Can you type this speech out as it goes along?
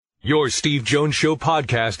Your Steve Jones Show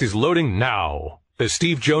podcast is loading now. The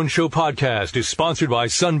Steve Jones Show podcast is sponsored by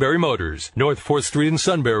Sunbury Motors, North 4th Street in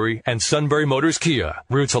Sunbury, and Sunbury Motors Kia,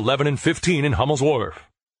 routes 11 and 15 in Hummel's Wharf.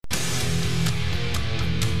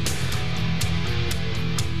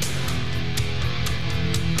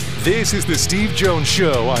 This is the Steve Jones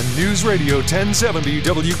Show on News Radio 1070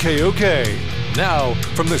 WKOK. Now,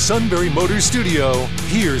 from the Sunbury Motors Studio,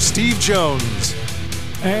 here's Steve Jones.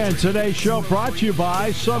 And today's show brought to you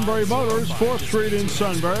by Sunbury Motors, 4th Street in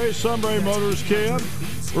Sunbury, Sunbury Motors Kia,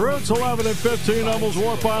 routes 11 and 15, Hummel's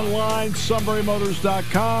Wharf, online,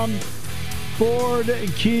 sunburymotors.com. Ford,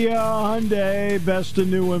 Kia, Hyundai, best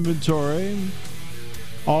in new inventory,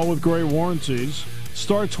 all with great warranties.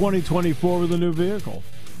 Start 2024 with a new vehicle.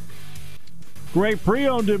 Great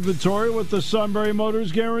pre-owned inventory with the Sunbury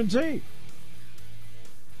Motors guarantee.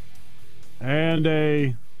 And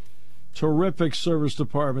a terrific service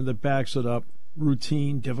department that backs it up.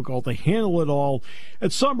 Routine, difficult to handle it all.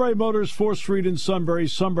 At Sunbury Motors, 4th Street in Sunbury,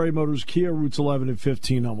 Sunbury Motors Kia, routes 11 and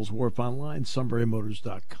 15, Hummel's Wharf, online,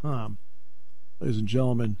 sunburymotors.com. Ladies and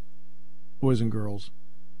gentlemen, boys and girls,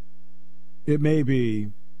 it may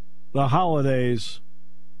be the holidays,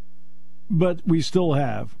 but we still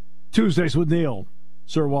have Tuesdays with Neal.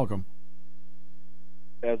 Sir, welcome.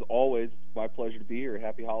 As always, my pleasure to be here.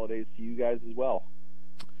 Happy holidays to you guys as well.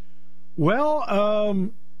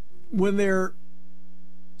 Well, when they're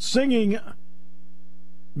singing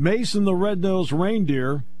Mason the Red-Nosed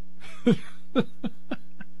Reindeer,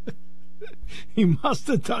 he must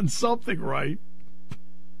have done something right.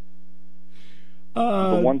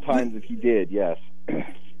 The one time that he did, yes.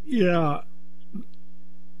 Yeah.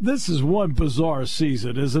 This is one bizarre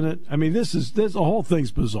season, isn't it? I mean, this the whole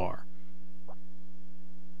thing's bizarre.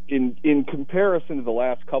 In comparison to the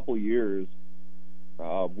last couple years,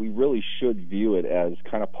 we really should view it as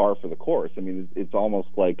kind of par for the course. I mean, it's almost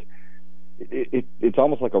like it's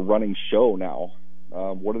almost like a running show now.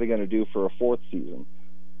 What are they going to do for a fourth season?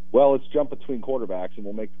 Well, let's jump between quarterbacks, and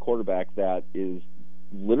we'll make the quarterback that is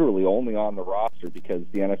literally only on the roster because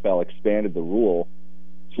the NFL expanded the rule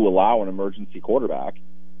to allow an emergency quarterback,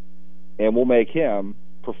 and we'll make him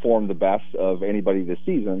perform the best of anybody this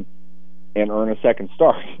season and earn a second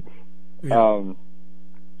start. Yeah.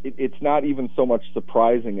 It's not even so much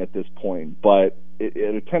surprising at this point, but at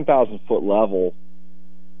a 10,000-foot level,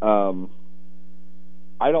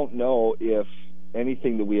 I don't know if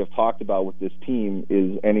anything that we have talked about with this team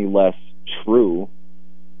is any less true,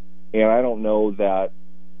 and I don't know that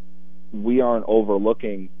we aren't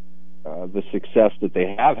overlooking the success that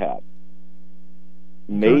they have had.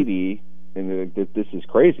 Maybe, and this is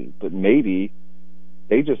crazy, but maybe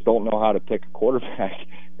they just don't know how to pick a quarterback,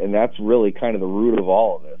 and that's really kind of the root of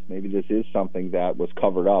all of this. Maybe this is something that was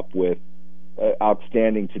covered up with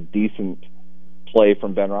outstanding to decent play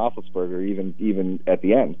from Ben Roethlisberger, even at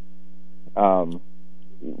the end.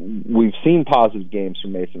 We've seen positive games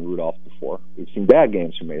from Mason Rudolph before. We've seen bad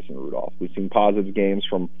games from Mason Rudolph. We've seen positive games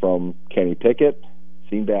from Kenny Pickett,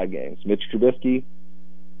 seen bad games. Mitch Trubisky,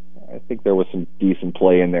 I think there was some decent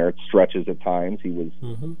play in there at stretches at times. He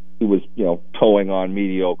was towing on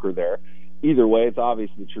mediocre there. Either way, it's obvious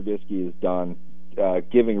that Trubisky is done.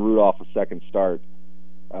 Giving Rudolph a second start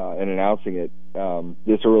and announcing it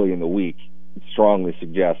this early in the week strongly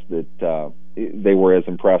suggests that they were as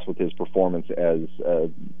impressed with his performance as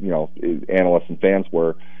analysts and fans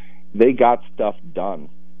were. They got stuff done.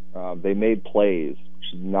 They made plays,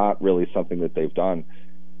 which is not really something that they've done.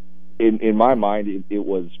 In my mind, it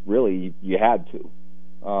was really you had to.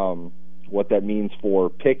 What that means for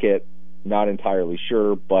Pickett, not entirely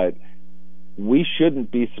sure, but we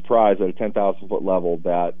shouldn't be surprised at a 10,000-foot level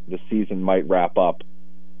that the season might wrap up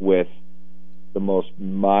with the most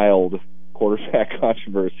mild quarterback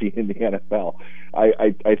controversy in the NFL.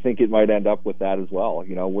 I think it might end up with that as well.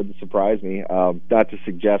 Wouldn't surprise me. Not to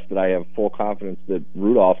suggest that I have full confidence that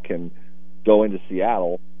Rudolph can go into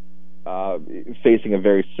Seattle facing a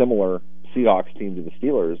very similar Seahawks team to the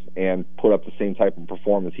Steelers and put up the same type of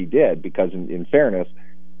performance he did, because in fairness,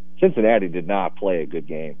 Cincinnati did not play a good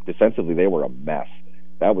game. Defensively, they were a mess.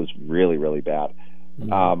 That was really, really bad.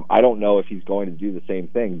 Mm-hmm. I don't know if he's going to do the same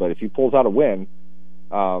thing, but if he pulls out a win,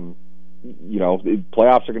 playoffs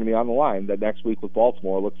are going to be on the line. That next week with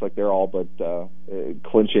Baltimore looks like they're all but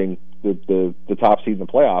clinching the top seed in the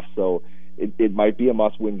playoffs. So it might be a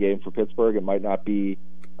must-win game for Pittsburgh. It might not be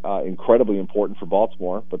incredibly important for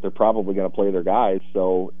Baltimore, but they're probably going to play their guys.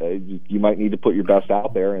 So you might need to put your best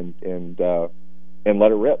out there and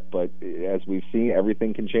let it rip. But as we've seen,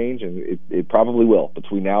 everything can change, and it probably will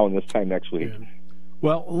between now and this time next week. Yeah.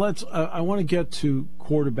 Well, I want to get to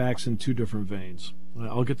quarterbacks in two different veins.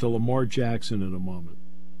 I'll get to Lamar Jackson in a moment.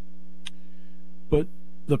 But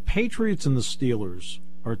the Patriots and the Steelers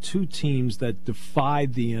are two teams that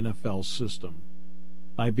defied the NFL system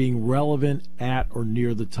by being relevant at or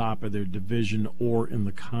near the top of their division or in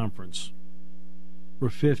the conference for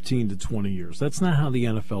 15 to 20 years. That's not how the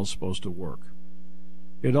NFL is supposed to work.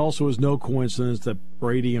 It also is no coincidence that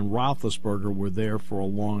Brady and Roethlisberger were there for a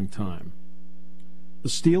long time. The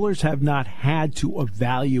Steelers have not had to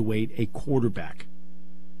evaluate a quarterback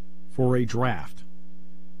for a draft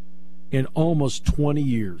in almost 20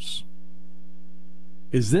 years.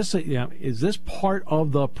 Is this part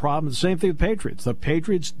of the problem? The same thing with the Patriots. The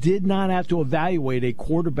Patriots did not have to evaluate a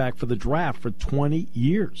quarterback for the draft for 20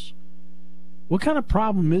 years. What kind of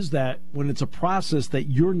problem is that when it's a process that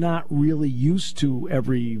you're not really used to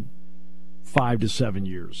every 5 to 7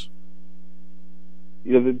 years?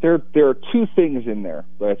 There are two things in there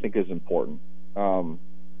that I think is important.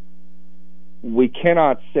 We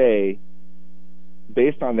cannot say,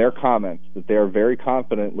 based on their comments, that they are very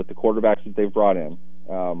confident with the quarterbacks that they've brought in,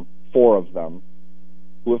 4 of them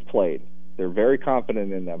who have played. They're very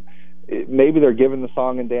confident in them. Maybe they're given the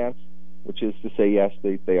song and dance, which is to say, yes,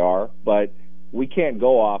 they are, but we can't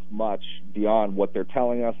go off much beyond what they're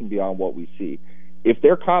telling us and beyond what we see. If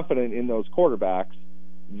they're confident in those quarterbacks,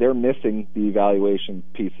 they're missing the evaluation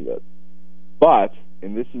piece of it. But,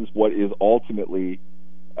 and this is what is ultimately,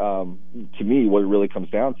 to me, what it really comes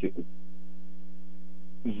down to,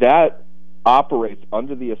 that operates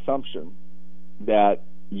under the assumption that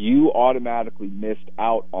you automatically missed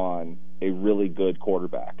out on a really good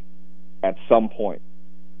quarterback at some point.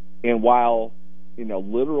 And while, in a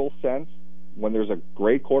literal sense, when there's a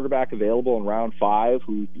great quarterback available in round 5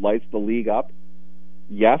 who lights the league up,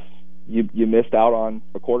 yes, you missed out on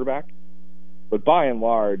a quarterback. But by and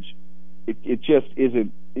large, it just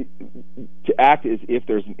isn't. To act as if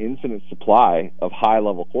there's an infinite supply of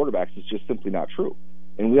high-level quarterbacks is just simply not true.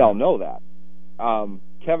 And we all know that.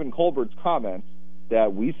 Kevin Colbert's comments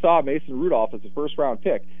that we saw Mason Rudolph as a first-round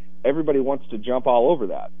pick, everybody wants to jump all over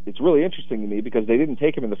that. It's really interesting to me because they didn't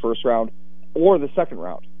take him in the first round or the second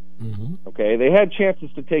round. Mm-hmm. Okay, they had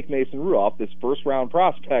chances to take Mason Rudolph, this first-round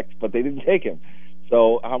prospect, but they didn't take him.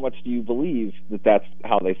 So how much do you believe that that's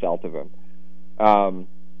how they felt of him?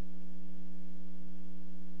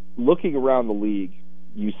 Looking around the league,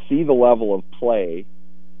 you see the level of play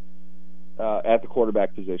at the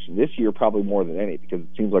quarterback position. This year probably more than any because it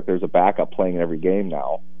seems like there's a backup playing in every game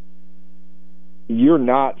now. You're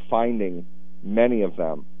not finding many of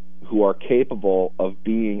them who are capable of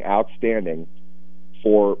being outstanding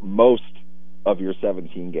for most of your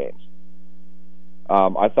 17 games.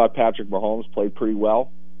 I thought Patrick Mahomes played pretty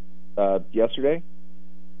well yesterday.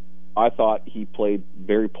 I thought he played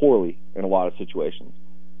very poorly in a lot of situations.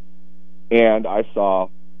 And I saw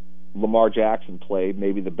Lamar Jackson play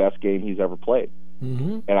maybe the best game he's ever played.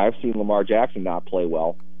 Mm-hmm. And I've seen Lamar Jackson not play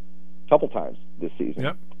well a couple times this season.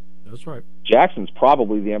 Yep, that's right. Jackson's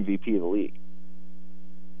probably the MVP of the league.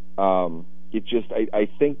 I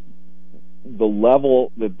think the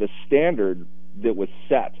level, the standard that was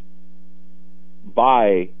set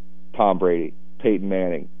by Tom Brady, Peyton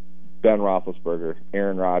Manning, Ben Roethlisberger,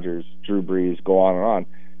 Aaron Rodgers, Drew Brees, go on and on.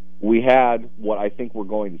 We had what I think we're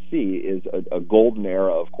going to see is a golden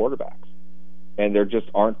era of quarterbacks. And there just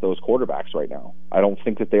aren't those quarterbacks right now. I don't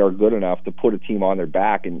think that they are good enough to put a team on their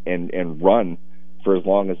back and run for as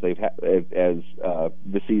long as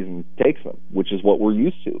the season takes them, which is what we're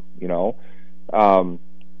used to, you know.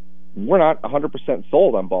 We're not 100%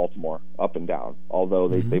 sold on Baltimore up and down, although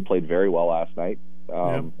they played very well last night.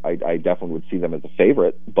 I definitely would see them as a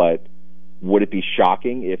favorite, but would it be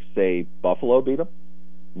shocking if, say, Buffalo beat them?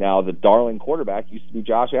 Now, the darling quarterback used to be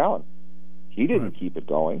Josh Allen. He didn't keep it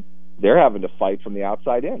going. They're having to fight from the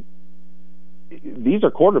outside in. These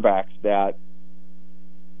are quarterbacks that,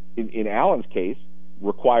 in Allen's case,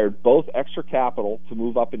 required both extra capital to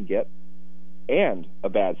move up and get and a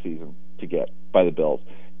bad season to get by the Bills.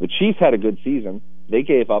 The Chiefs had a good season. They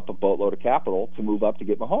gave up a boatload of capital to move up to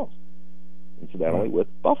get Mahomes, incidentally, with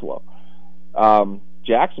Buffalo.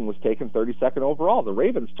 Jackson was taken 32nd overall. The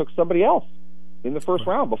Ravens took somebody else in the first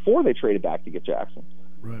round before they traded back to get Jackson.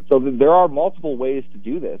 Right. So there are multiple ways to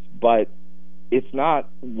do this, but it's not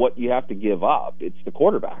what you have to give up. It's the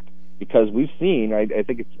quarterback. Because we've seen, I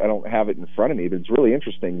think I don't have it in front of me, but it's really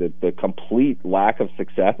interesting that the complete lack of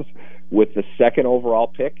success with the second overall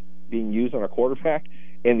pick being used on a quarterback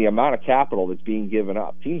and the amount of capital that's being given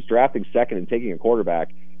up. Teams drafting second and taking a quarterback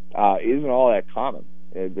isn't all that common.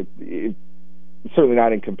 It's certainly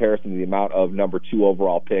not in comparison to the amount of number 2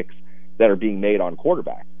 overall picks that are being made on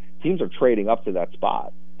quarterback. Teams are trading up to that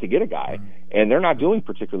spot to get a guy, and they're not doing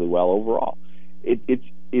particularly well overall.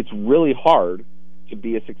 It's really hard to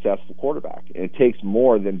be a successful quarterback. And it takes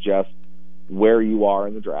more than just where you are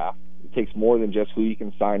in the draft. It takes more than just who you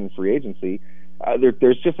can sign in free agency.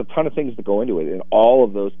 There's just a ton of things that go into it, and all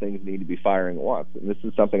of those things need to be firing at once. And this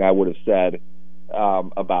is something I would have said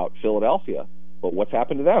about Philadelphia, but what's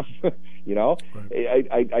happened to them? You know, right.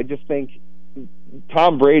 I just think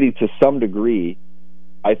Tom Brady, to some degree,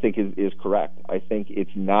 I think is correct. I think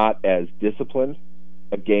it's not as disciplined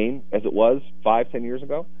a game as it was 5-10 years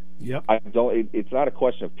ago. Yep. It's not a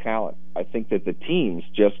question of talent. I think that the teams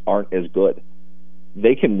just aren't as good.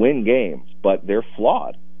 They can win games, but they're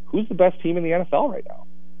flawed. Who's the best team in the NFL right now?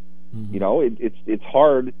 Mm-hmm. You know, it's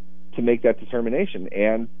hard to make that determination,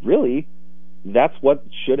 and really, that's what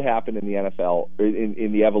should happen in the NFL,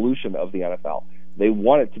 in the evolution of the NFL. They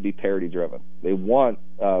want it to be parity driven. They want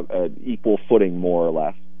equal footing, more or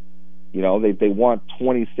less. You know, they want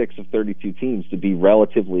 26 of 32 teams to be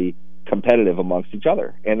relatively competitive amongst each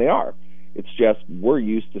other, and they are. It's just we're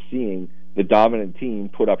used to seeing the dominant team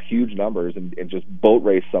put up huge numbers and just boat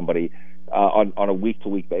race somebody on a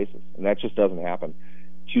week-to-week basis, and that just doesn't happen.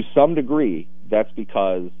 To some degree, that's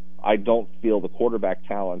because I don't feel the quarterback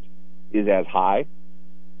talent is as high,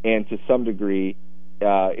 and to some degree,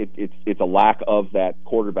 it's a lack of that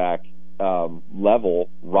quarterback level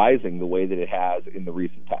rising the way that it has in the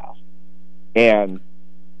recent past. And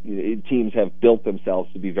teams have built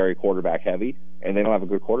themselves to be very quarterback heavy, and they don't have a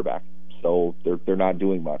good quarterback, so they're not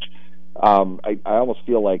doing much. I almost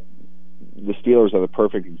feel like the Steelers are the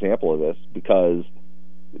perfect example of this, because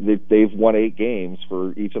they've won 8 games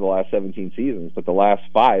for each of the last 17 seasons, but the last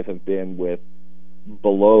 5 have been with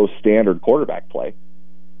below standard quarterback play.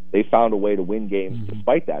 They found a way to win games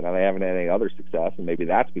despite that. Now, they haven't had any other success, and maybe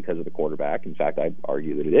that's because of the quarterback. In fact, I'd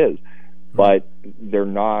argue that it is. But they're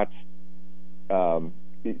not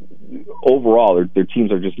overall, their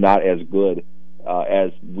teams are just not as good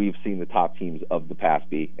as we've seen the top teams of the past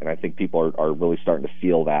be. And I think people are really starting to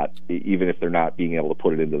feel that, even if they're not being able to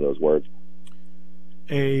put it into those words.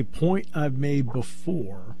 A point I've made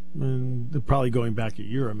before, and probably going back a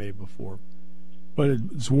year I made before, but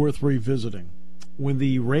it's worth revisiting. When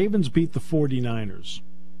the Ravens beat the 49ers,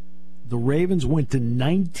 the Ravens went to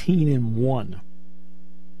 19-1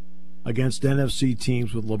 against NFC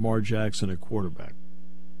teams with Lamar Jackson at quarterback.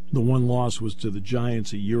 The one loss was to the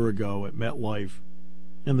Giants a year ago at MetLife,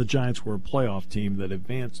 and the Giants were a playoff team that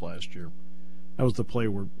advanced last year. That was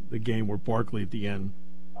the game where Barkley at the end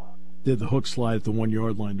did the hook slide at the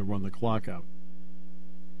 1-yard line to run the clock out.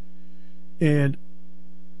 And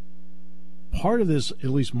part of this, at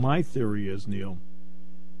least my theory is, Neal,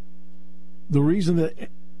 the reason that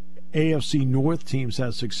AFC North teams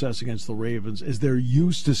have success against the Ravens is they're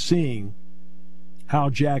used to seeing how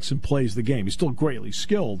Jackson plays the game. He's still greatly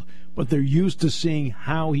skilled, but they're used to seeing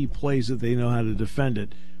how he plays it. They know how to defend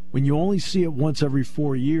it. When you only see it once every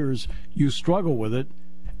 4 years, you struggle with it,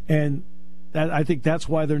 and I think that's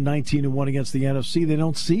why they're 19-1 against the NFC. They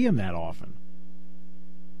don't see him that often.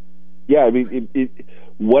 Yeah, I mean,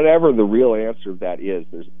 whatever the real answer of that is,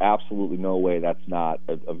 there's absolutely no way that's not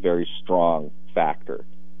a very strong factor.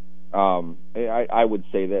 I would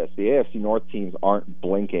say this: the AFC North teams aren't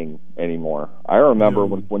blinking anymore. I remember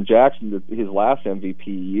when Jackson did his last MVP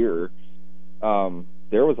year,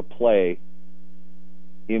 there was a play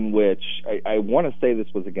in which I want to say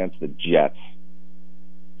this was against the Jets.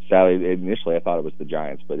 Sadly, initially I thought it was the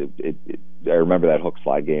Giants, but I remember that hook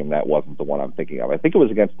slide game. That wasn't the one I'm thinking of. I think it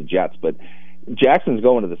was against the Jets, but Jackson's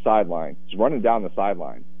going to the sideline. He's running down the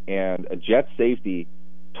sideline, and a Jet safety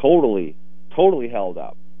totally held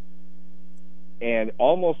up. And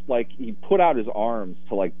almost like he put out his arms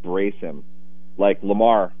to like brace him, like,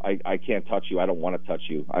 Lamar, I can't touch you. I don't want to touch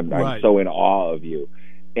you. I'm so in awe of you.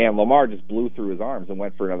 And Lamar just blew through his arms and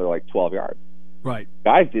went for another like 12 yards. Right.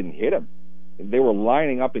 Guys didn't hit him. They were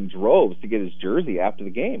lining up in droves to get his jersey after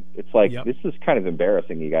the game. It's like, This is kind of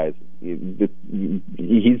embarrassing, you guys.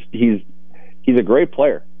 He's a great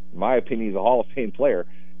player. In my opinion, he's a Hall of Fame player.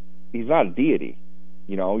 He's not a deity.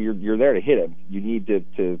 You know, you're there to hit him. You need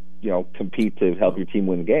to compete to help your team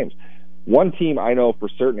win games. One team I know for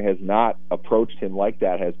certain has not approached him like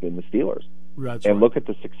that has been the Steelers. Look at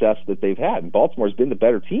the success that they've had. And Baltimore's been the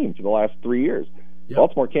better team for the last 3 years. Yep.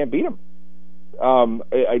 Baltimore can't beat them.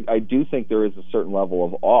 I do think there is a certain level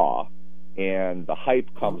of awe, and the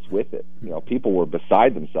hype comes with it. You know, people were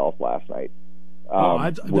beside themselves last night.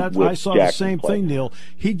 I saw the same thing, Neal.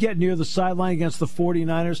 He'd get near the sideline against the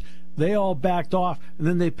 49ers. They all backed off, and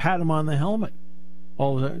then they pat him on the helmet.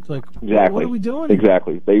 It's like, exactly. What are we doing?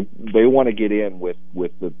 Exactly. They want to get in with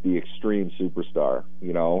the extreme superstar,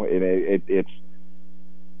 you know, and it's.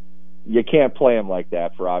 you can't play him like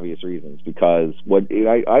that for obvious reasons, because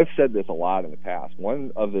I've said this a lot in the past.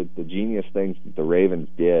 One of the genius things that the Ravens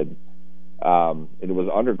did, and it was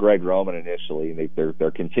under Greg Roman initially, and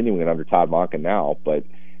they're continuing it under Todd Monken now, but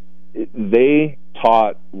they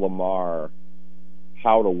taught Lamar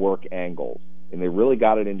how to work angles, and they really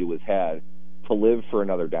got it into his head to live for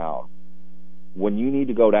another down. When you need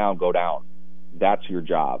to go down, go down. That's your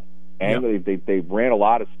job. And they ran a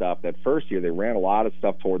lot of stuff. That first year, they ran a lot of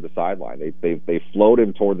stuff toward the sideline. They flowed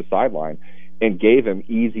him toward the sideline and gave him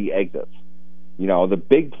easy exits. You know, the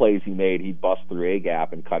big plays he made, he'd bust through a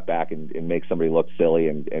gap and cut back and make somebody look silly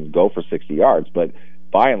and go for 60 yards. But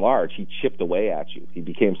by and large, he chipped away at you. He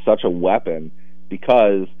became such a weapon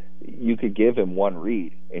because you could give him one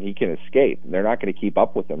read and he can escape. And they're not going to keep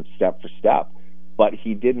up with him step for step. But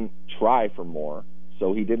he didn't try for more.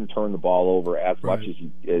 So he didn't turn the ball over as much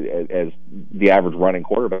as the average running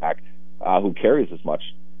quarterback who carries as much,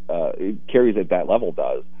 carries at that level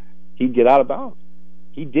does. He'd get out of bounds.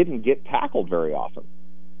 He didn't get tackled very often.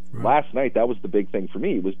 Right. Last night, that was the big thing for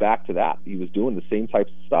me. It was back to that. He was doing the same types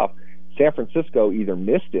of stuff. San Francisco either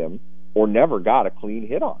missed him or never got a clean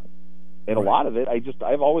hit on him. And a lot of it,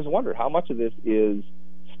 I've always wondered how much of this is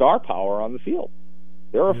star power on the field.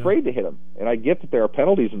 They're afraid to hit him. And I get that there are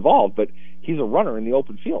penalties involved, but he's a runner in the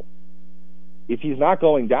open field. If he's not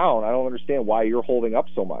going down, I don't understand why you're holding up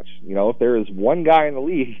so much. You know, if there is one guy in the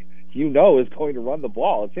league you know is going to run the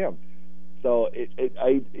ball, it's him. So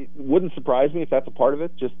it wouldn't surprise me if that's a part of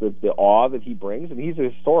it, just the awe that he brings. And he's a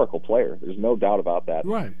historical player. There's no doubt about that.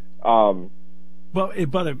 Right. But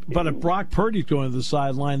if Brock Purdy's going to the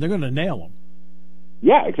sideline, they're going to nail him.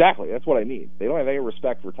 Yeah, exactly. That's what I mean. They don't have any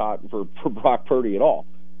respect for Brock Purdy at all.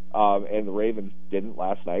 And the Ravens didn't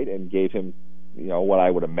last night and gave him, you know, what I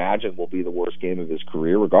would imagine will be the worst game of his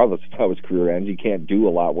career, regardless of how his career ends. You can't do a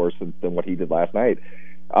lot worse than what he did last night.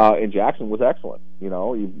 And Jackson was excellent. You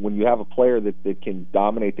know, when you have a player that can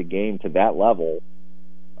dominate the game to that level,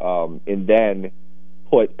 and then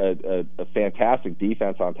put a fantastic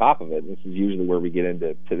defense on top of it, and this is usually where we get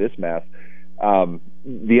into this mess.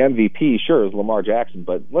 The MVP, sure, is Lamar Jackson,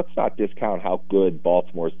 but let's not discount how good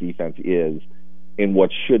Baltimore's defense is in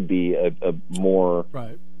what should be a more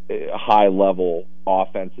high-level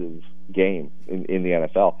offensive game in the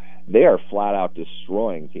NFL. They are flat-out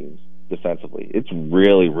destroying teams defensively. It's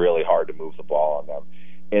really, really hard to move the ball on them.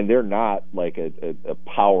 And they're not like a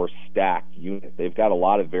power-stacked unit. They've got a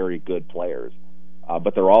lot of very good players,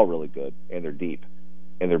 but they're all really good, and they're deep,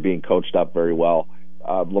 and they're being coached up very well.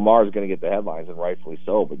 Lamar's going to get the headlines, and rightfully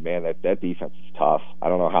so, but man, that defense is tough. I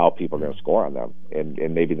don't know how people are going to score on them,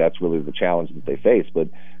 and maybe that's really the challenge that they face. But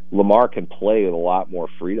Lamar can play with a lot more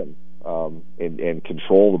freedom and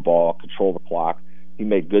control the ball, control the clock. He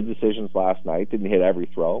made good decisions last night. Didn't hit every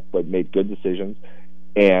throw, but made good decisions.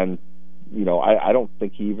 And you know, I don't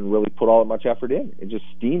think he even really put all that much effort in. It just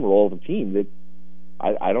steamrolled a team that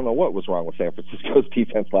I don't know what was wrong with San Francisco's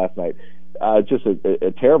defense last night. Just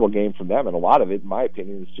a terrible game from them, and a lot of it, in my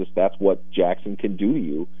opinion, is just that's what Jackson can do to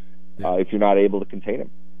you if you're not able to contain him.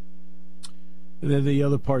 And then the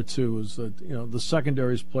other part too is that the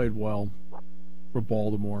secondary's played well for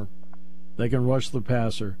Baltimore. They can rush the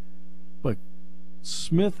passer, but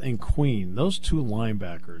Smith and Queen, those two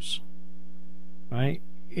linebackers, right?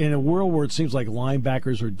 In a world where it seems like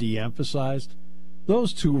linebackers are de-emphasized,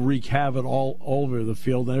 those two wreak havoc all over the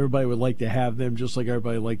field, and everybody would like to have them, just like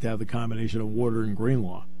everybody would like to have the combination of Warder and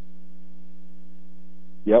Greenlaw.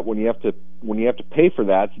 Yeah, when you have to pay for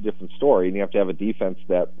that, it's a different story, and you have to have a defense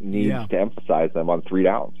that needs to emphasize them on 3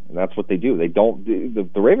 downs, and that's what they do. They don't.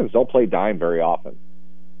 The Ravens don't play dime very often.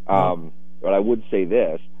 But I would say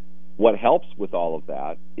this: what helps with all of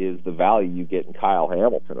that is the value you get in Kyle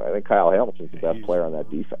Hamilton. I think Kyle Hamilton's the best player on that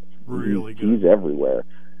defense. Really good. He's everywhere.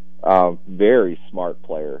 Very smart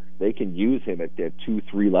player. They can use him at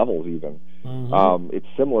 2-3 levels even. Mm-hmm. It's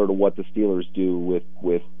similar to what the Steelers do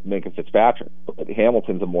with Minka Fitzpatrick. But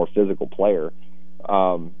Hamilton's a more physical player.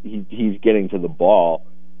 He's getting to the ball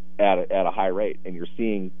at a high rate, and you're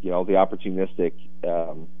seeing the opportunistic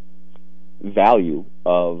value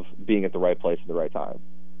of being at the right place at the right time.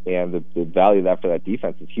 And the value of that for that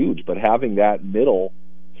defense is huge. But having that middle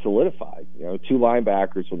solidified, 2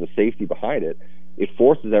 linebackers with a safety behind it, it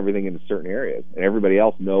forces everything into certain areas, and everybody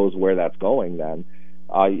else knows where that's going. Then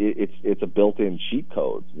it's a built-in cheat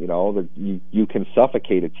code. You can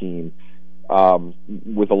suffocate a team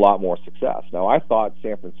with a lot more success. Now, I thought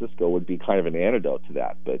San Francisco would be kind of an antidote to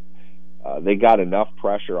that, but they got enough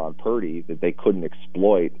pressure on Purdy that they couldn't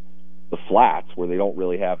exploit the flats where they don't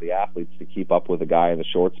really have the athletes to keep up with a guy in the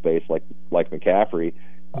short space like McCaffrey,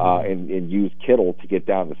 and use Kittle to get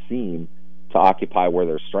down the seam occupy where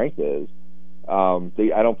their strength is. I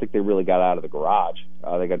don't think they really got out of the garage.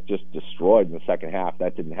 They got just destroyed in the second half.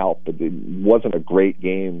 That didn't help, but it wasn't a great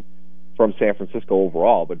game from San Francisco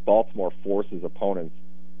overall. But Baltimore forces opponents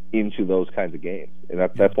into those kinds of games, and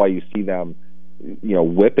that's why you see them,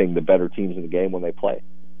 whipping the better teams in the game when they play.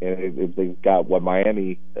 And if they've got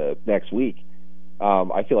Miami next week,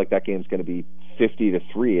 I feel like that game's going to be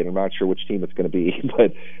 50-3, and I'm not sure which team it's going to be,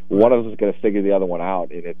 but one of them is going to figure the other one out,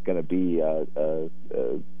 and it's going to be a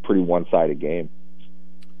pretty one-sided game.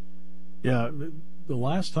 Yeah, the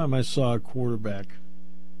last time I saw a quarterback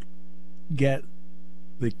get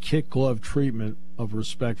the kick glove treatment of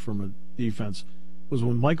respect from a defense was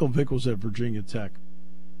when Michael Vick was at Virginia Tech.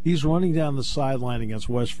 He's running down the sideline against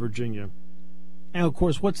West Virginia. And, of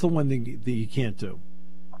course, what's the one thing that you can't do?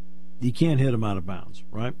 You can't hit him out of bounds,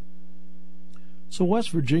 right? So West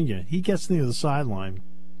Virginia, he gets near the sideline,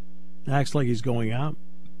 acts like he's going out,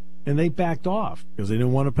 and they backed off because they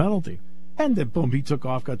didn't want a penalty. And then, boom, he took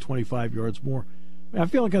off, got 25 yards more. I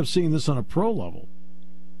feel like I'm seeing this on a pro level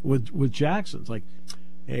with Jackson. It's like,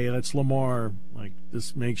 hey, that's Lamar. Like,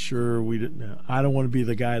 just make sure we didn't. I don't want to be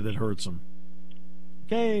the guy that hurts him.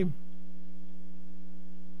 Okay.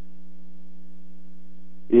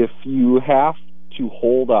 If you have to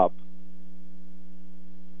hold up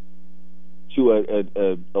to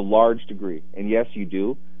a large degree, and yes, you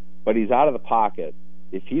do, but he's out of the pocket.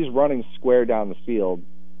 If he's running square down the field,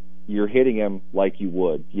 you're hitting him like you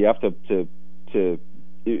would. You have to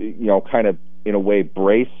kind of, in a way,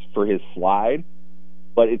 brace for his slide,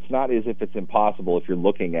 but it's not as if it's impossible if you're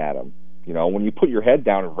looking at him. When you put your head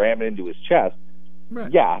down and ram it into his chest,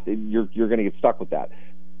 right, yeah, you're going to get stuck with that.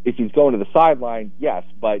 If he's going to the sideline, yes,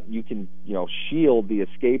 but you can, shield the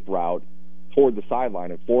escape route toward the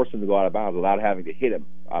sideline and force him to go out of bounds without having to hit him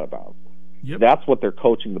out of bounds. Yep. That's what they're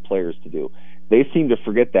coaching the players to do. They seem to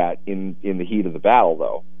forget that in the heat of the battle,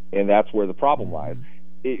 though, and that's where the problem lies.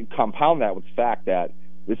 Compound that with the fact that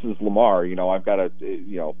this is Lamar. I've got to,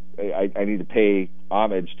 I need to pay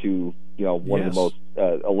homage to, one of the most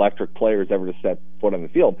electric players ever to set foot on the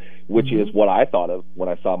field, which is what I thought of when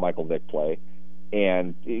I saw Michael Vick play.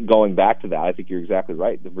 And going back to that, I think you're exactly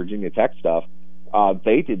right. The Virginia Tech stuff,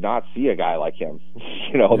 they did not see a guy like him.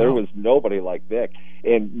 There was nobody like Vick.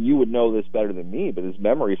 And you would know this better than me, but his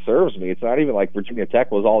memory serves me. It's not even like Virginia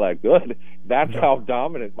Tech was all that good. That's how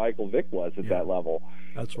dominant Michael Vick was at that level.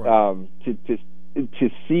 That's right. To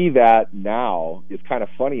see that now is kind of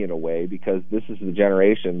funny in a way, because this is the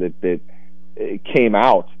generation that came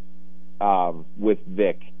out with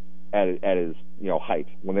Vick at his height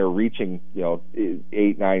when they were reaching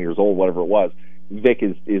 8, 9 years old, whatever it was. Vick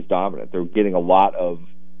is dominant. They're getting a lot of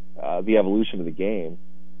the evolution of the game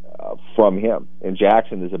from him, and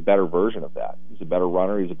Jackson is a better version of that. He's a better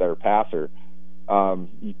runner. He's a better passer.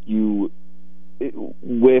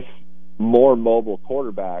 With more mobile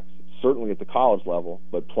quarterbacks, certainly at the college level,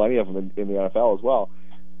 but plenty of them in the NFL as well,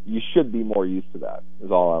 you should be more used to that,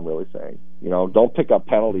 is all I'm really saying. Don't pick up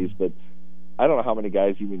penalties, but I don't know how many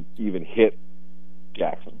guys even hit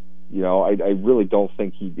Jackson. I really don't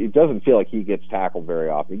think it doesn't feel like he gets tackled very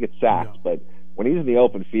often. He gets sacked, but when he's in the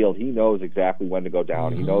open field, he knows exactly when to go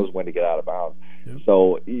down. He knows when to get out of bounds. Yep.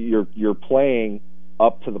 So you're playing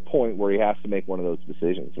up to the point where he has to make one of those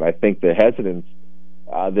decisions. And I think the hesitance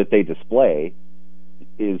that they display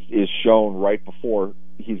is shown right before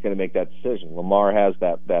he's going to make that decision. Lamar has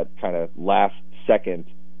that kind of last second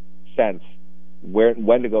sense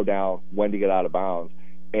when to go down, when to get out of bounds,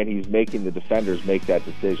 and he's making the defenders make that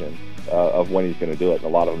decision of when he's going to do it, and a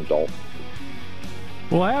lot of them don't.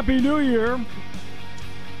 Well, Happy New Year.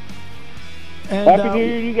 And, Happy New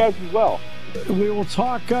Year to you guys as well. We will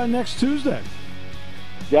talk next Tuesday.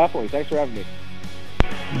 Definitely. Thanks for having me.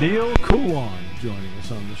 Neal Coolong joining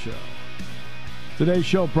us on the show. Today's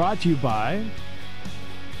show brought to you by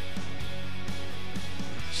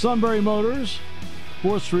Sunbury Motors,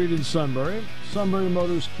 4th Street in Sunbury. Sunbury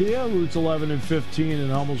Motors Kia, routes 11 and 15 in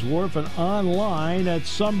Hummels Wharf, and online at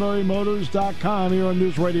sunburymotors.com here on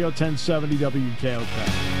News Radio 1070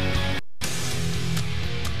 WKOK.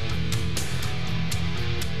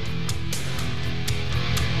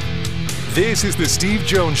 This is the Steve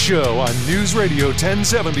Jones Show on News Radio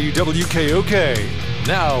 1070 WKOK.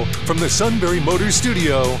 Now, from the Sunbury Motors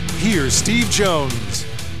Studio, here's Steve Jones.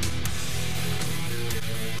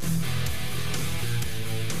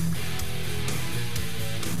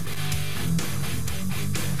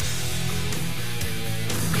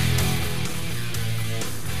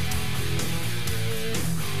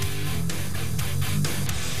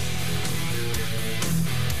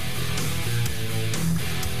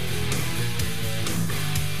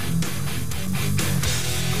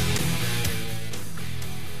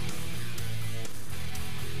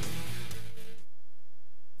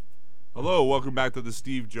 Hello, welcome back to the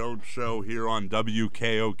Steve Jones Show here on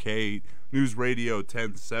WKOK News Radio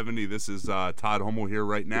 1070. This is Todd Hummel here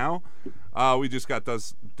right now. We just got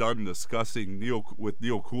done discussing Neal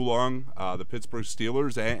Coolong, the Pittsburgh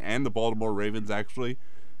Steelers, and the Baltimore Ravens, actually.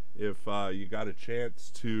 If you got a chance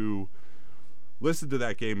to listen to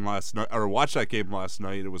that game last night, or watch that game last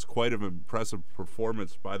night, it was quite an impressive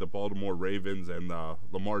performance by the Baltimore Ravens, and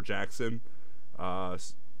Lamar Jackson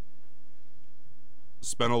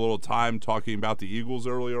spent a little time talking about the Eagles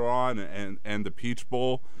earlier on and the Peach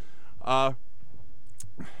Bowl. It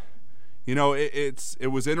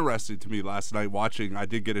was interesting to me last night watching. I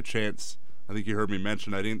did get a chance. I think you heard me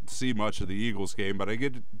mention I didn't see much of the Eagles game, but I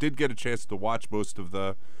did get a chance to watch most of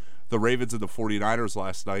the Ravens and the 49ers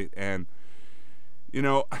last night. And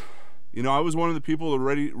I was one of the people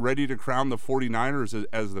ready to crown the 49ers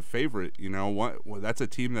as the favorite. That's a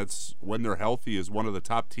team that's, when they're healthy, is one of the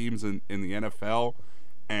top teams in the NFL.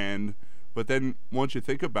 But then once you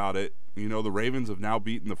think about it, the Ravens have now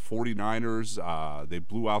beaten the 49ers. They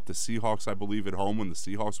blew out the Seahawks, I believe, at home when the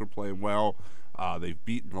Seahawks were playing well. They've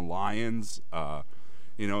beaten the Lions.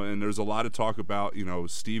 And there's a lot of talk about,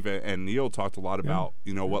 Steve and Neal talked a lot about,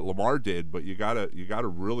 what Lamar did, but you gotta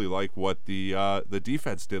really like what the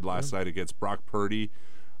defense did last night against Brock Purdy.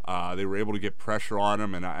 They were able to get pressure on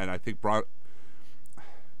him, and I think I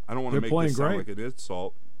don't want to make this sound like an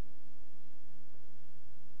insult.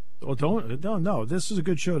 Oh, don't. This is a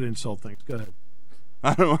good show to insult things. Go ahead.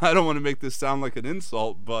 I don't want to make this sound like an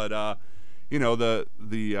insult, but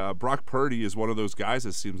the Brock Purdy is one of those guys,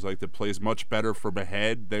 it seems like, that plays much better from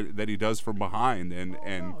ahead than he does from behind.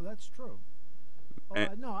 No, that's true.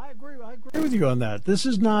 No, I agree with you on that. This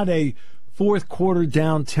is not a fourth quarter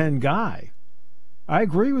down 10 guy. I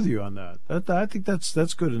agree with you on that. I think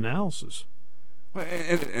that's good analysis.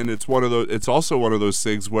 And it's one of those. It's also one of those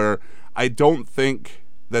things where I don't think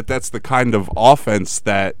that's the kind of offense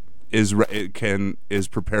that is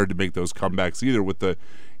prepared to make those comebacks either. With the,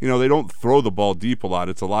 they don't throw the ball deep a lot.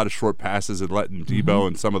 It's a lot of short passes and letting Debo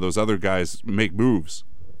and some of those other guys make moves.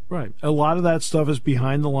 Right. A lot of that stuff is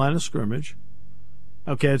behind the line of scrimmage.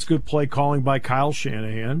 Okay, it's good play calling by Kyle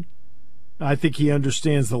Shanahan. I think he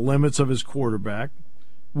understands the limits of his quarterback.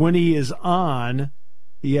 When he is on,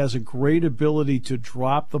 he has a great ability to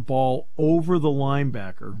drop the ball over the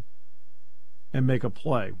linebacker and make a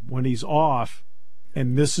play. When he's off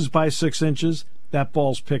and misses by 6 inches, that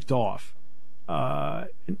ball's picked off.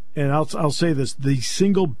 And I'll say this, the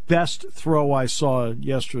single best throw I saw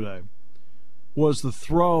yesterday was the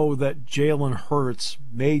throw that Jalen Hurts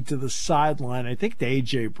made to the sideline, I think to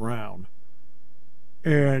A.J. Brown.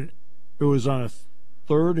 And it was on a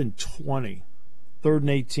 3rd and 20, 3rd and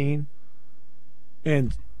 18.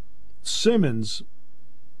 And Simmons,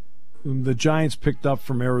 whom the Giants picked up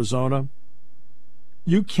from Arizona,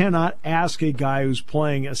 you cannot ask a guy who's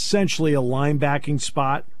playing essentially a linebacking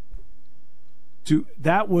spot to.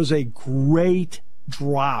 That was a great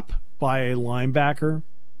drop by a linebacker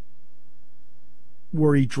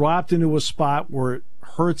where he dropped into a spot where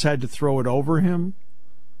Hurts had to throw it over him,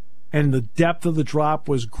 and the depth of the drop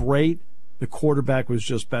was great. The quarterback was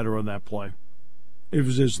just better on that play. It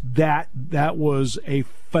was just that was a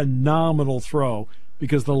phenomenal throw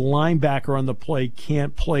because the linebacker on the play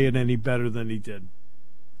can't play it any better than he did.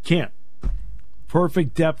 Can't.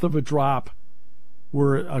 Perfect depth of a drop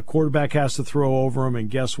where a quarterback has to throw over him, and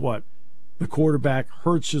guess what? The quarterback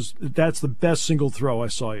Hurts. That's the best single throw I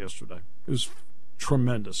saw yesterday. It was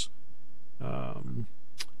tremendous. Now,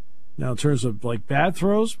 in terms of like bad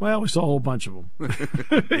throws, well, we saw a whole bunch of them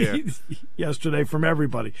yesterday from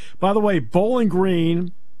everybody. By the way, Bowling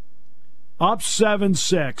Green up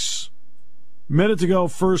 7-6. Minute to go,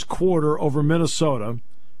 first quarter over Minnesota.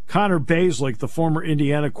 Connor Baselick, the former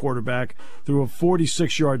Indiana quarterback, threw a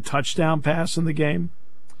 46-yard touchdown pass in the game.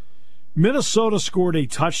 Minnesota scored a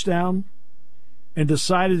touchdown and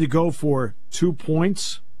decided to go for 2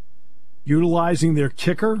 points, utilizing their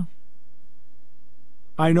kicker.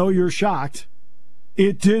 I know you're shocked.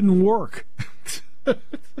 It didn't work. But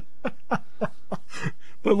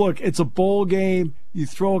look, it's a bowl game. You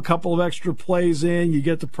throw a couple of extra plays in. You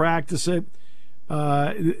get to practice it.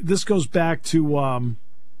 This goes back to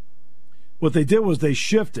what they did was they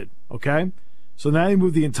shifted, okay? So now they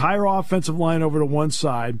move the entire offensive line over to one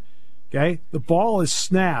side, okay? The ball is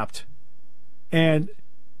snapped, and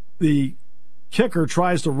the kicker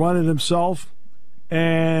tries to run it himself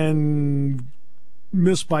and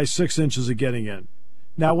missed by 6 inches of getting in.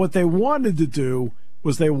 Now, what they wanted to do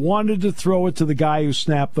was they wanted to throw it to the guy who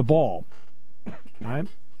snapped the ball, right?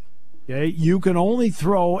 Okay, you can only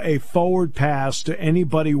throw a forward pass to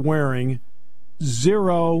anybody wearing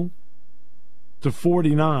 0 to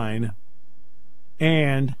 49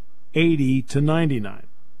 and 80-99.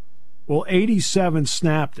 Well, 87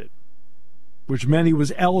 snapped it, which meant he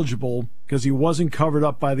was eligible because he wasn't covered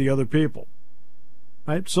up by the other people.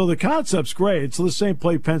 Right? So the concept's great. It's the same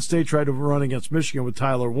play Penn State tried to run against Michigan with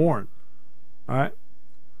Tyler Warren. All right?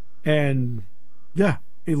 And, yeah,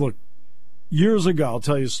 hey, look, years ago, I'll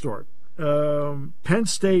tell you a story. Penn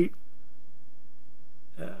State,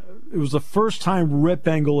 it was the first time Rip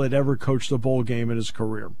Engle had ever coached a bowl game in his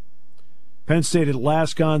career. Penn State had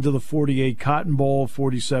last gone to the 48 Cotton Bowl,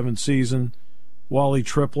 47 season. Wally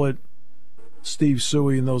Triplett, Steve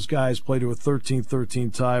Suey, and those guys played to a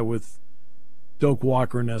 13-13 tie with Doak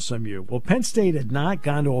Walker and SMU. Well, Penn State had not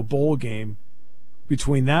gone to a bowl game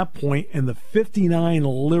between that point and the 59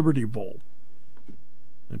 Liberty Bowl.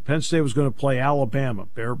 And Penn State was going to play Alabama,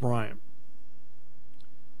 Bear Bryant.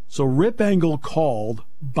 So Rip Engle called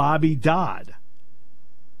Bobby Dodd,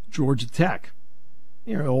 Georgia Tech.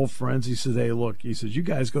 You know, old friends. He says, hey, look, he says, you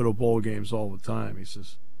guys go to bowl games all the time. He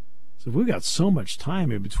says, we've got so much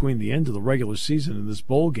time in between the end of the regular season and this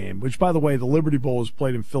bowl game, which, by the way, the Liberty Bowl was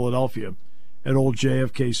played in Philadelphia at old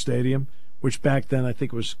JFK Stadium, which back then I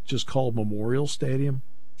think was just called Memorial Stadium.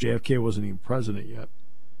 JFK wasn't even president yet,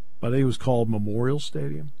 but it was called Memorial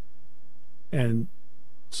Stadium. And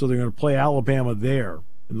so they're going to play Alabama there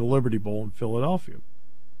in the Liberty Bowl in Philadelphia.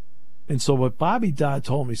 And so what Bobby Dodd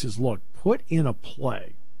told me, he says, look, put in a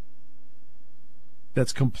play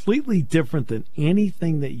that's completely different than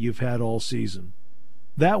anything that you've had all season.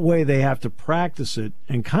 That way they have to practice it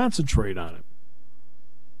and concentrate on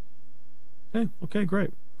it. Okay,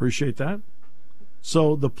 great. Appreciate that.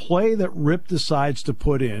 So the play that Rip decides to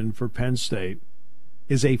put in for Penn State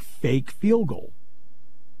is a fake field goal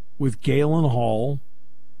with Galen Hall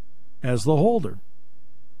as the holder.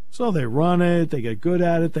 So they run it, they get good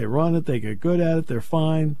at it, they run it, they get good at it, they're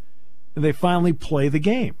fine, and they finally play the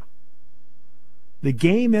game. The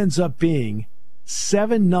game ends up being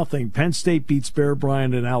 7-0. Penn State beats Bear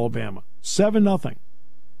Bryant in Alabama. 7-0.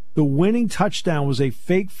 The winning touchdown was a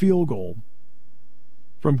fake field goal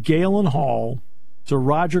from Galen Hall to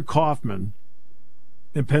Roger Kaufman,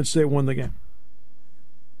 and Penn State won the game.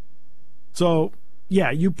 So,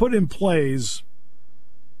 yeah, you put in plays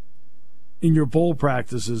in your bowl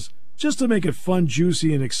practices just to make it fun,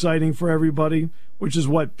 juicy, and exciting for everybody, which is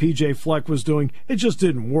what P.J. Fleck was doing. It just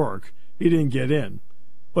didn't work. He didn't get in.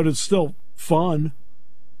 But it's still fun.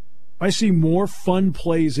 I see more fun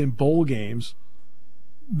plays in bowl games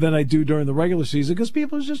than I do during the regular season because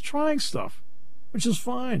people are just trying stuff, which is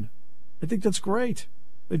fine. I think that's great.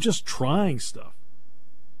 They're just trying stuff.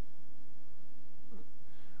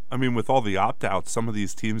 I mean, with all the opt-outs, some of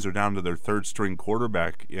these teams are down to their third-string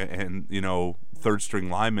quarterback and, third-string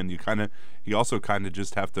lineman. You also kind of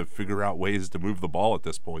just have to figure out ways to move the ball at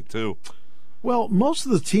this point, too. Well, most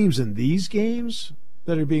of the teams in these games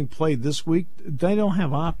that are being played this week, they don't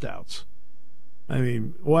have opt-outs. I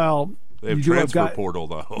mean, well, they have transfer portal,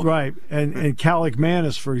 though. Right. And Cal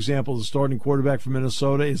McManus, for example, the starting quarterback for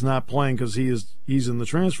Minnesota, is not playing because he's in the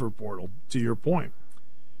transfer portal, to your point.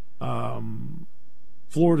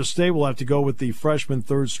 Florida State will have to go with the freshman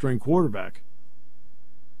third-string quarterback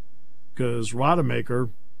because Rodemaker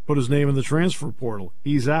put his name in the transfer portal.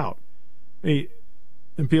 He's out. And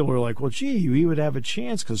people are like, well, gee, he would have a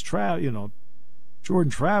chance because, Jordan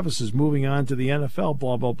Travis is moving on to the NFL,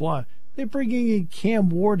 blah, blah, blah. They're bringing in Cam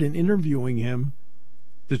Ward and interviewing him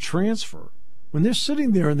to transfer. When they're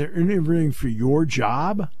sitting there and they're interviewing for your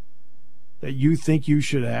job that you think you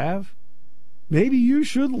should have, maybe you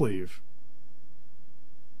should leave.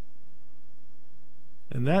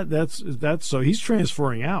 And that's so he's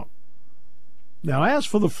transferring out. Now, as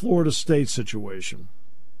for the Florida State situation,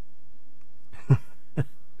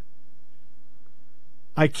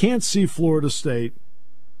 I can't see Florida State,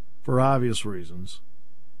 for obvious reasons,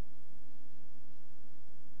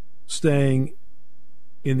 staying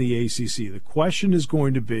in the ACC. The question is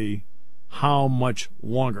going to be how much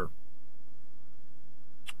longer.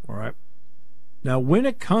 All right. Now, when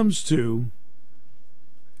it comes to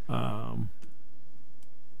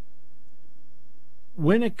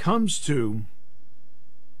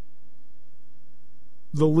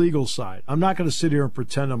the legal side, I'm not going to sit here and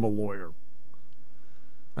pretend I'm a lawyer.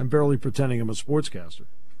 I'm barely pretending I'm a sportscaster.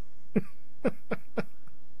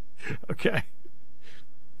 Okay.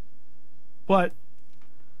 But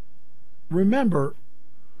remember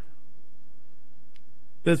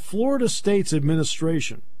that Florida State's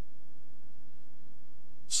administration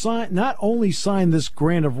not only signed this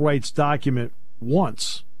grant of rights document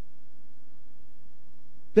once,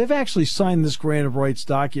 they've actually signed this grant of rights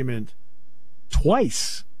document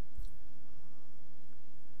twice.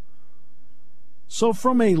 So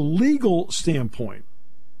from a legal standpoint,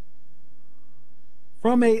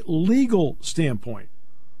 I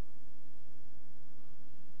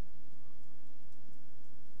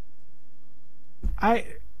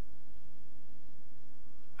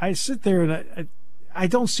sit there and I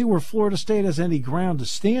don't see where Florida State has any ground to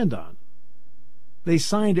stand on. They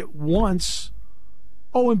signed it once.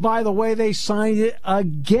 Oh, and by the way, they signed it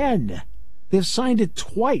again. They've signed it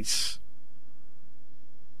twice.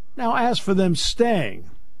 Now, as for them staying,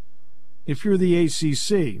 if you're the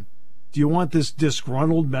ACC, do you want this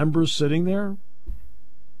disgruntled member sitting there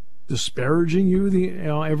disparaging you,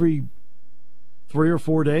 every 3 or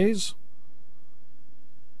 4 days?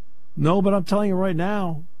 No, but I'm telling you right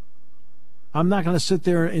now, I'm not going to sit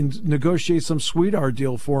there and negotiate some sweetheart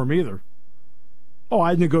deal for him either. Oh,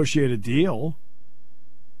 I'd negotiate a deal.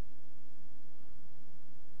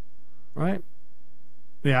 Right?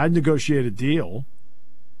 Yeah, I'd negotiate a deal.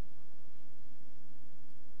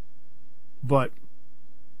 But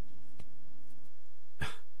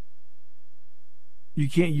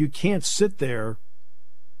you can't sit there,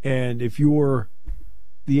 and if you're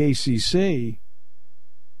the ACC,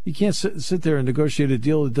 you can't sit there and negotiate a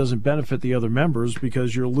deal that doesn't benefit the other members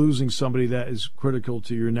because you're losing somebody that is critical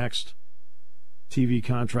to your next TV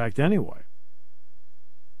contract anyway.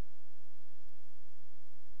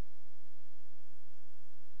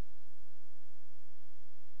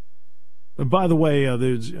 And by the way,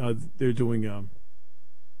 they're doing.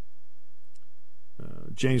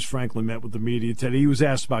 James Franklin met with the media today. He was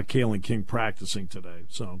asked about Kalen King practicing today.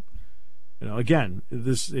 So, again,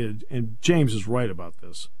 and James is right about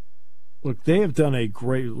this. Look, they have done a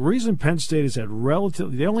great. The reason Penn State has had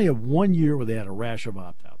they only have 1 year where they had a rash of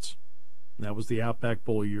opt-outs. And that was the Outback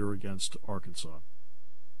Bowl year against Arkansas.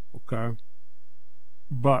 Okay?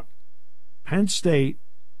 But Penn State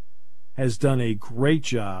has done a great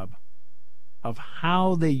job of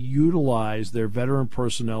how they utilize their veteran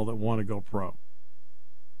personnel that want to go pro.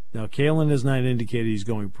 Now, Kalen has not indicated he's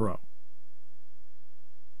going pro.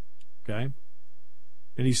 Okay?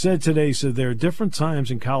 And he said today, there are different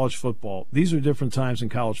times in college football. These are different times in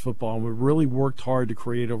college football, and we've really worked hard to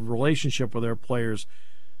create a relationship with our players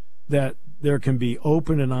that there can be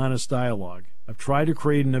open and honest dialogue. I've tried to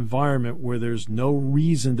create an environment where there's no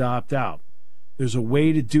reason to opt out. There's a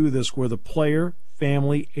way to do this where the player,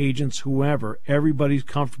 family, agents, whoever, everybody's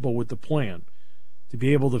comfortable with the plan. To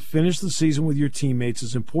be able to finish the season with your teammates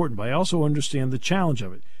is important, but I also understand the challenge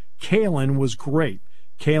of it. Kalen was great.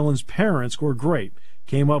 Kalen's parents were great.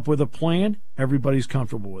 Came up with a plan. Everybody's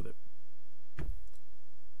comfortable with it.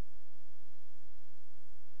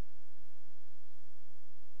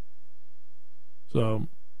 So,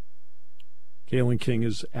 Kalen King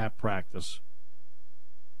is at practice,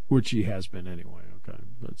 which he has been anyway. Okay,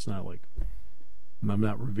 but it's not like I'm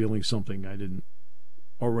not revealing something I didn't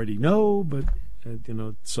already know, but at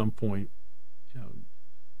some point,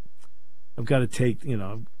 I've got to take,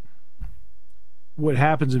 what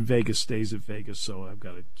happens in Vegas stays in Vegas, so I've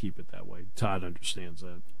got to keep it that way. Todd understands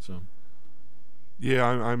that. So, yeah,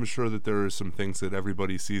 I'm sure that there are some things that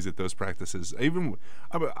everybody sees at those practices.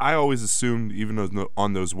 I always assumed, even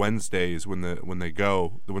on those Wednesdays when the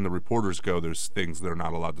reporters go, there's things they're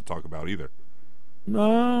not allowed to talk about either.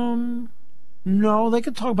 No, they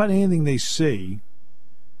can talk about anything they see.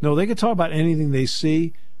 No, they can talk about anything they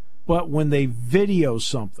see, but when they video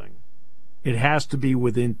something, it has to be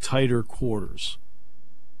within tighter quarters.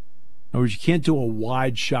 In other words, you can't do a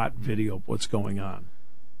wide shot video of what's going on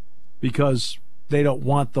because they don't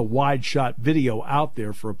want the wide shot video out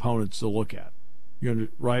there for opponents to look at.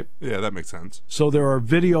 Right? Yeah, that makes sense. So there are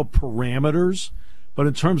video parameters, but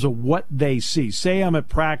in terms of what they see, say I'm at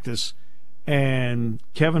practice and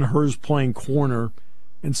Kevin Herr's playing corner,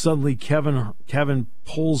 and suddenly Kevin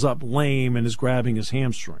pulls up lame and is grabbing his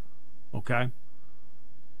hamstring. Okay?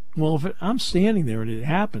 Well, if I'm standing there and it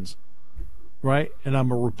happens, right, and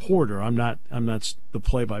I'm a reporter, I'm not the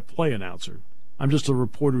play-by-play announcer. I'm just a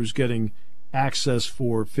reporter who's getting access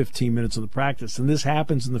for 15 minutes of the practice, and this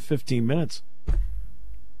happens in the 15 minutes.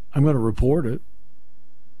 I'm going to report it.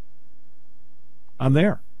 I'm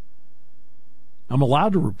there. I'm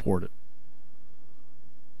allowed to report it.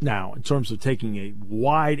 Now, in terms of taking a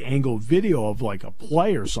wide-angle video of like a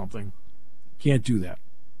play or something, can't do that.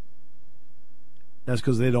 That's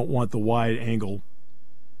because they don't want the wide-angle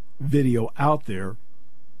video out there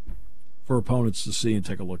for opponents to see and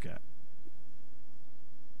take a look at.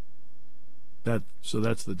 So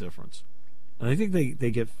that's the difference. And I think they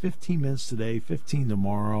get 15 minutes today, 15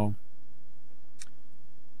 tomorrow.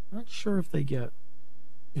 Not sure if they get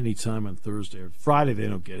any time on Thursday or Friday. They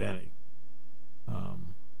don't get any.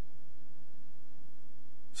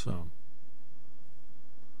 So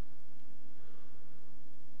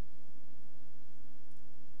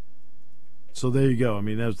So there you go. I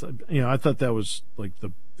mean, that's, I thought that was like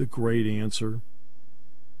the great answer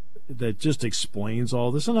that just explains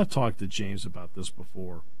all this. And I've talked to James about this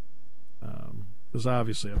before, because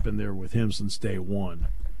obviously I've been there with him since day one.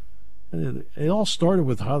 And it all started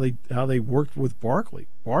with how they worked with Barkley.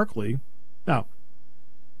 Barkley, now,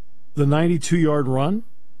 the 92-yard run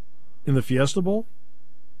in the Fiesta Bowl,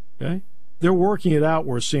 okay? They're working it out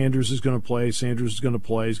where Sanders is going to play, he's going to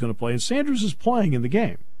play, and Sanders is playing in the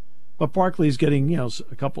game. But Barkley's getting, a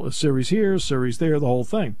couple of series here, series there, the whole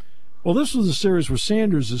thing. Well, this was a series where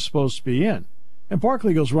Sanders is supposed to be in. And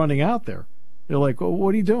Barkley goes running out there. They're like, well,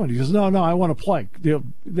 what are you doing? He goes, no, I want to play.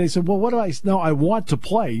 They said, well, what do I? No, I want to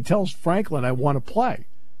play. He tells Franklin, I want to play.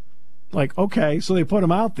 Like, okay, so they put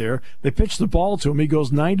him out there. They pitch the ball to him. He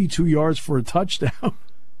goes 92 yards for a touchdown.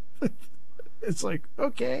 It's like,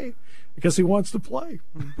 okay, I guess he wants to play.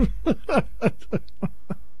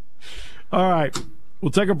 All right,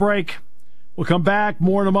 we'll take a break. We'll come back.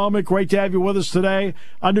 More in a moment. Great to have you with us today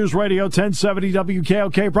on News Radio 1070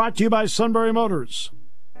 WKOK, brought to you by Sunbury Motors.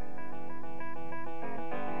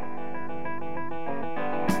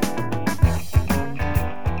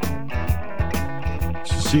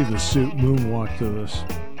 See the suit moonwalk to this.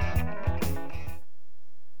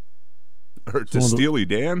 Or to Steely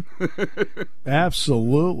Dan?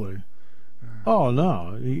 Absolutely. Oh,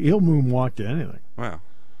 no. He'll moonwalk to anything. Wow.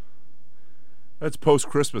 That's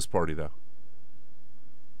post-Christmas party, though.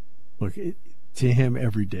 Look, to him,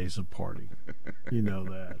 every day's a party. You know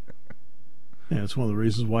that. Yeah, it's one of the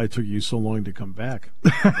reasons why it took you so long to come back.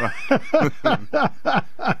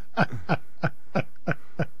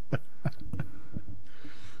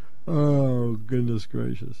 Oh, goodness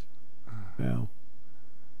gracious. Now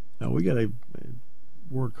we got to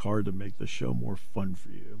work hard to make the show more fun for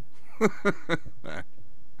you.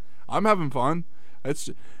 I'm having fun.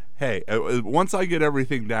 Hey, once I get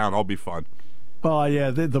everything down, I'll be fun. Well, yeah,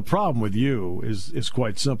 the problem with you is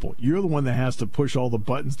quite simple. You're the one that has to push all the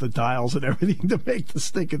buttons, the dials, and everything to make the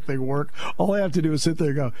stinking thing work. All I have to do is sit there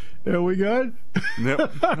and go, are we good?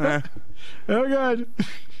 Yep. We're good.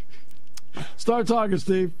 Start talking,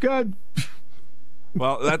 Steve. Good.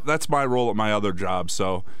 Well, that's my role at my other job.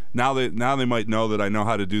 So now they might know that I know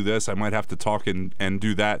how to do this. I might have to talk and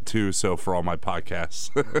do that too. So for all my podcasts.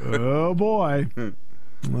 Oh boy.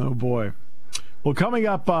 Oh boy. Well, coming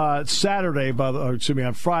up Saturday,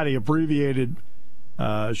 on Friday, abbreviated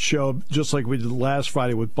show just like we did last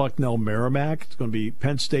Friday with Bucknell Merrimack. It's going to be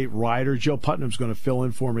Penn State Rider. Joe Putnam's going to fill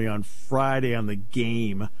in for me on Friday on the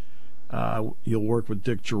game. He'll work with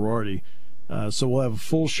Dick Girardi. So we'll have a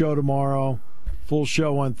full show tomorrow, full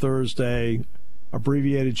show on Thursday,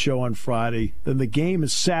 abbreviated show on Friday. Then the game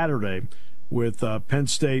is Saturday with Penn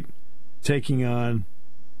State taking on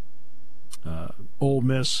Ole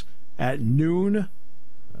Miss at noon.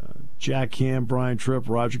 Jack Ham, Brian Tripp,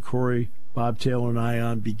 Roger Corey, Bob Taylor, and I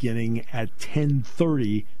on beginning at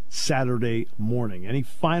 10:30 Saturday morning. Any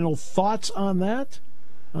final thoughts on that?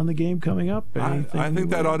 On the game coming up? I think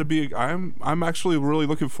that ought to be. I'm actually really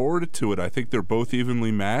looking forward to it. I think they're both evenly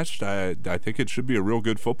matched. I think it should be a real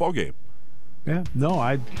good football game. Yeah, no,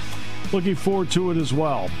 I'm looking forward to it as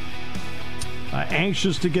well.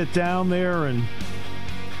 Anxious to get down there, and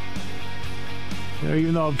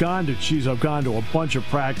even though I've gone to a bunch of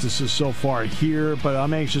practices so far here, but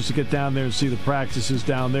I'm anxious to get down there and see the practices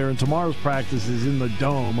down there. And tomorrow's practice is in the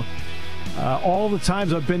Dome. All the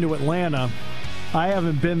times I've been to Atlanta, I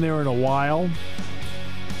haven't been there in a while.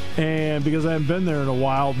 And because I haven't been there in a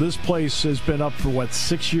while, this place has been up for,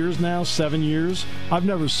 6 years now? 7 years? I've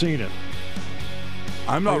never seen it.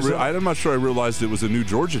 I'm not sure I realized it was a new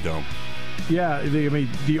Georgia Dome. Yeah,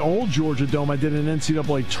 the old Georgia Dome I did an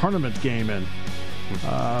NCAA tournament game in.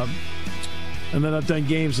 And then I've done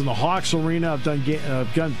games in the Hawks Arena. I've done,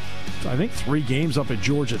 I think, 3 games up at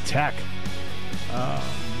Georgia Tech.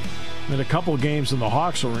 And a couple of games in the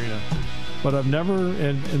Hawks Arena. But I've never,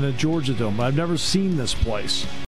 in the Georgia Dome, I've never seen this place.